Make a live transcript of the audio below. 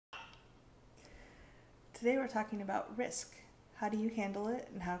Today we're talking about risk. How do you handle it,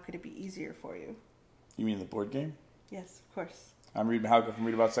 and how could it be easier for you? You mean the board game? Yes, of course. I'm Reid from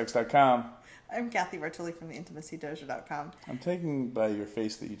ReidAboutSex.com. I'm Cathy virtually from theintimacydojo.com. I'm taking by your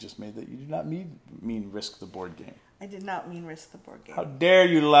face that you just made that you do not mean Risk the board game. I did not mean Risk the board game. How dare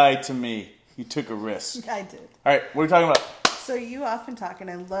you lie to me? You took a risk. I did. All right, what are we talking about? So you often talk,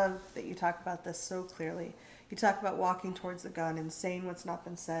 and I love that you talk about this so clearly. You talk about walking towards the gun and saying what's not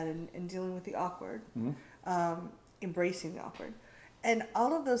been said and dealing with the awkward, embracing the awkward. And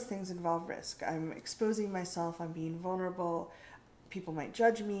all of those things involve risk. I'm exposing myself. I'm being vulnerable. People might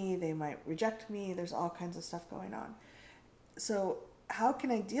judge me. They might reject me. There's all kinds of stuff going on. So how can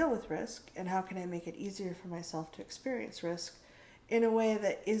I deal with risk, and how can I make it easier for myself to experience risk in a way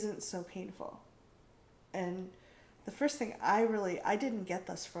that isn't so painful? And the first thing I didn't get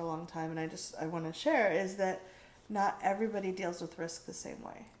this for a long time, and I want to share, is that not everybody deals with risk the same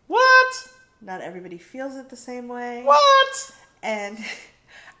way. What? Not everybody feels it the same way. What? And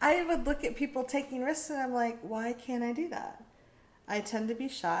I would look at people taking risks and I'm like, why can't I do that? I tend to be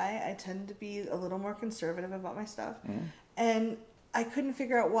shy. I tend to be a little more conservative about my stuff. And I couldn't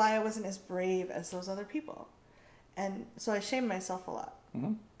figure out why I wasn't as brave as those other people. And so I shamed myself a lot.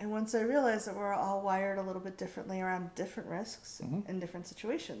 And once I realized that we're all wired a little bit differently around different risks in different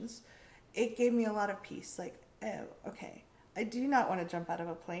situations, it gave me a lot of peace. Like, oh, okay, I do not want to jump out of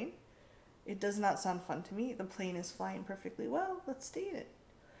a plane. It does not sound fun to me. The plane is flying perfectly well. Let's stay in it.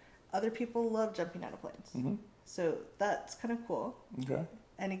 Other people love jumping out of planes. So that's kind of cool. Okay.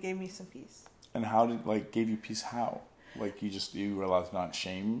 And it gave me some peace. And how gave you peace how? Like you were allowed to not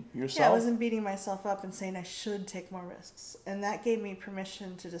shame yourself? Yeah, I wasn't beating myself up and saying I should take more risks. And that gave me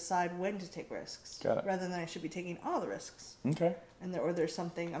permission to decide when to take risks. Got it. Rather than I should be taking all the risks. Okay. And there's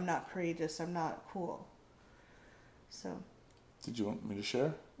something, I'm not courageous, I'm not cool. So. Did you want me to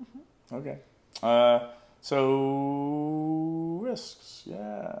share? Okay. So risks,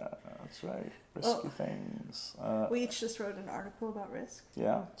 yeah, that's right. Risky things. We each just wrote an article about risk.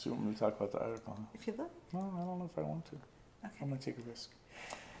 Yeah, so you want me to talk about the article? If you'd like. No, I don't know if I want to. Okay. I'm going to take a risk.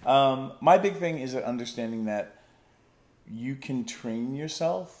 My big thing is understanding that you can train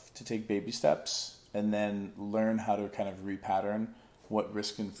yourself to take baby steps and then learn how to kind of repattern what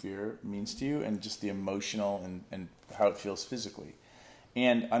risk and fear means to you and just the emotional and how it feels physically.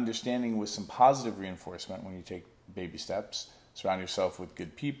 And understanding with some positive reinforcement when you take baby steps. Surround yourself with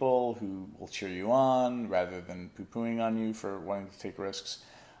good people who will cheer you on rather than poo-pooing on you for wanting to take risks.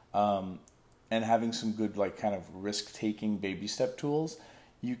 And having some good kind of risk-taking baby step tools,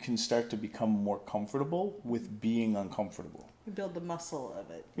 you can start to become more comfortable with being uncomfortable. You build the muscle of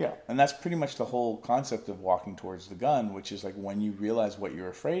it. Yeah, and that's pretty much the whole concept of walking towards the gun, which is when you realize what you're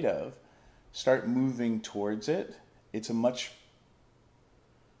afraid of, start moving towards it. It's a much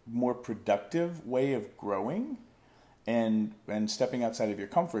more productive way of growing and stepping outside of your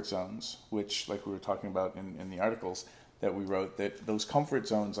comfort zones, which we were talking about in the articles that we wrote, that those comfort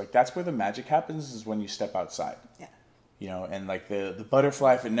zones, that's where the magic happens, is when you step outside. Yeah. And the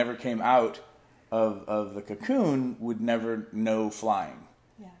butterfly, if it never came out of the cocoon, would never know flying.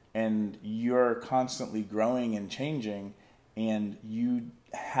 Yeah. And you're constantly growing and changing, and you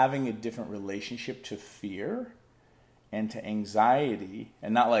having a different relationship to fear and to anxiety,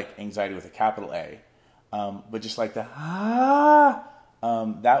 and not anxiety with a capital A, but just that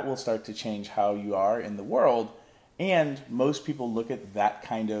will start to change how you are in the world. And most people look at that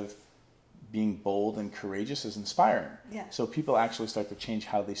kind of being bold and courageous as inspiring. Yeah. So people actually start to change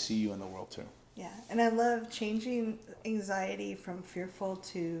how they see you in the world too. Yeah, and I love changing anxiety from fearful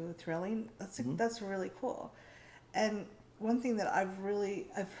to thrilling. That's really cool. And one thing that I've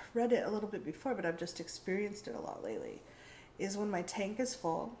read it a little bit before, but I've just experienced it a lot lately, is when my tank is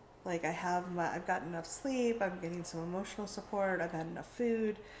full, I've gotten enough sleep, I'm getting some emotional support, I've had enough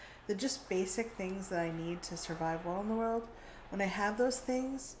food, the just basic things that I need to survive well in the world. When I have those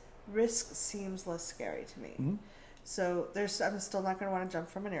things, risk seems less scary to me. So I'm still not going to want to jump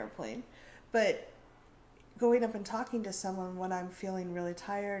from an airplane, but going up and talking to someone when I'm feeling really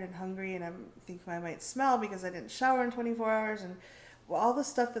tired and hungry and I'm thinking I might smell because I didn't shower in 24 hours and all the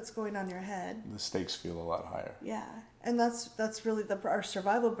stuff that's going on in your head. The stakes feel a lot higher. Yeah. And that's really our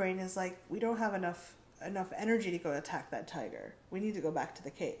survival brain is we don't have enough energy to go attack that tiger. We need to go back to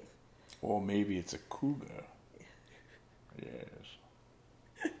the cave. Or maybe it's a cougar.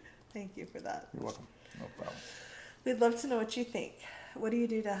 Yes. Thank you for that. You're welcome. No problem. We'd love to know what you think. What do you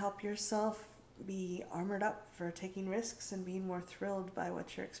do to help yourself be armored up for taking risks and being more thrilled by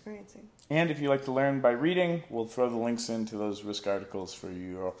what you're experiencing? And if you like to learn by reading, we'll throw the links into those risk articles for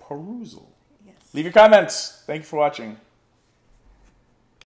your perusal. Yes. Leave your comments. Thank you for watching.